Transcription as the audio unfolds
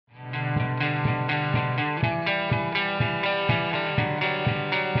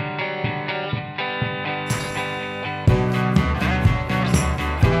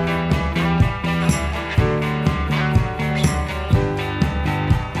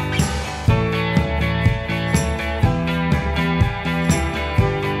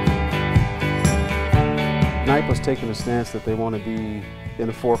taking a stance that they want to be in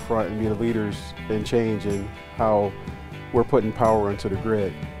the forefront and be the leaders in change in how we're putting power into the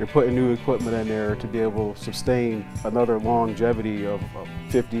grid. You're putting new equipment in there to be able to sustain another longevity of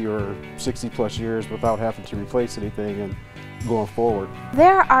 50 or 60 plus years without having to replace anything and going forward.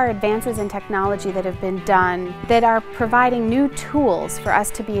 There are advances in technology that have been done that are providing new tools for us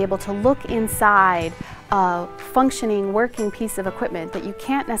to be able to look inside a functioning, working piece of equipment that you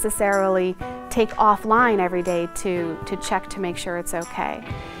can't necessarily take offline every day to check to make sure it's okay.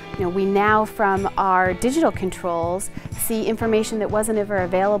 You know, we now, from our digital controls, see information that wasn't ever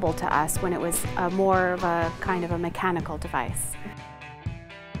available to us when it was more of a kind of a mechanical device.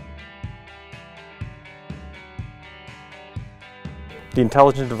 The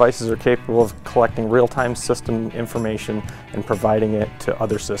intelligent devices are capable of collecting real-time system information and providing it to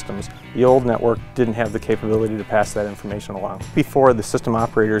other systems. The old network didn't have the capability to pass that information along. Before, the system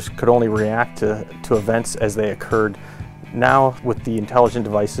operators could only react to events as they occurred. Now, with the intelligent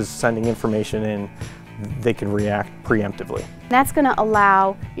devices sending information in, they can react preemptively. That's going to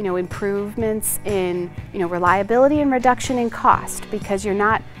allow, improvements in, reliability and reduction in cost, because you're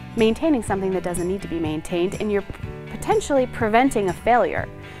not maintaining something that doesn't need to be maintained, and you're potentially preventing a failure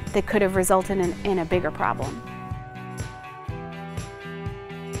that could have resulted in a bigger problem.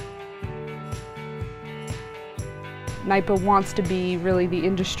 NYPA wants to be really the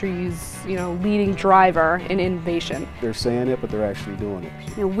industry's, leading driver in innovation. They're saying it, but they're actually doing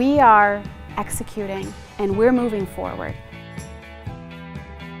it. We are executing and we're moving forward.